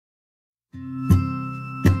You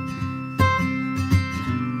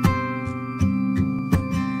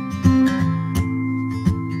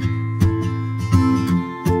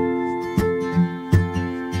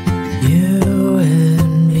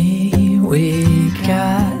and me, we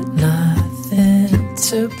got nothing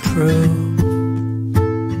to prove.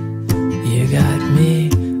 You got me,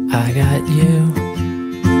 I got you.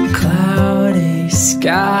 Cloudy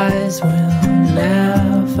skies will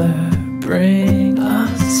never bring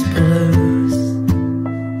us blues.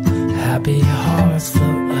 Happy hearts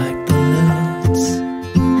float like balloons.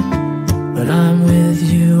 When I'm with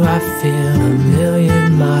you, I feel a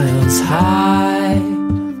million miles high.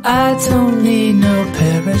 I don't need no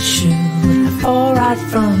parachute. I fall right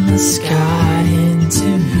from the sky into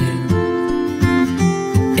you,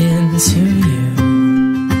 into you.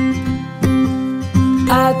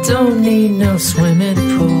 I don't need no swimming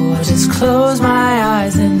pool. I just close my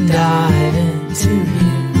eyes and dive into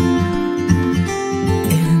you,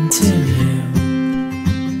 into you.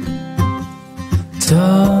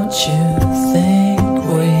 Don't you think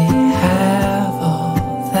we have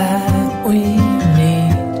all that we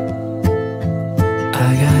need? I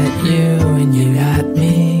got you and you got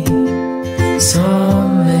me.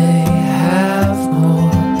 Some may have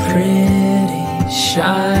more pretty,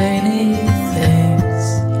 shiny things,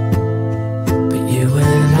 but you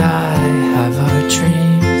and I have our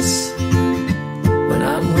dreams. When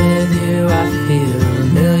I'm with you, I feel a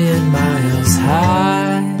million miles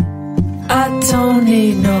high. I don't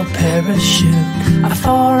need no parachute. I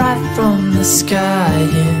fall right from the sky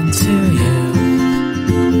into you,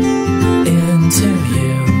 into you.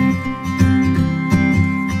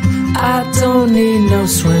 I don't need no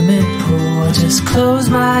swimming pool. I just close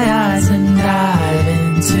my eyes and dive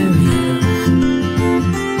into you,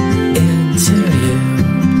 into you.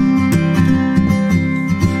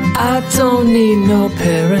 I don't need no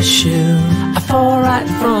parachute. I fall right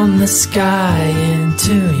from the sky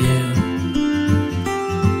into you,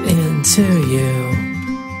 into you.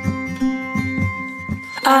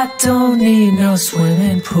 I don't need no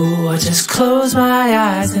swimming pool. I just close my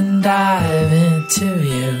eyes and dive into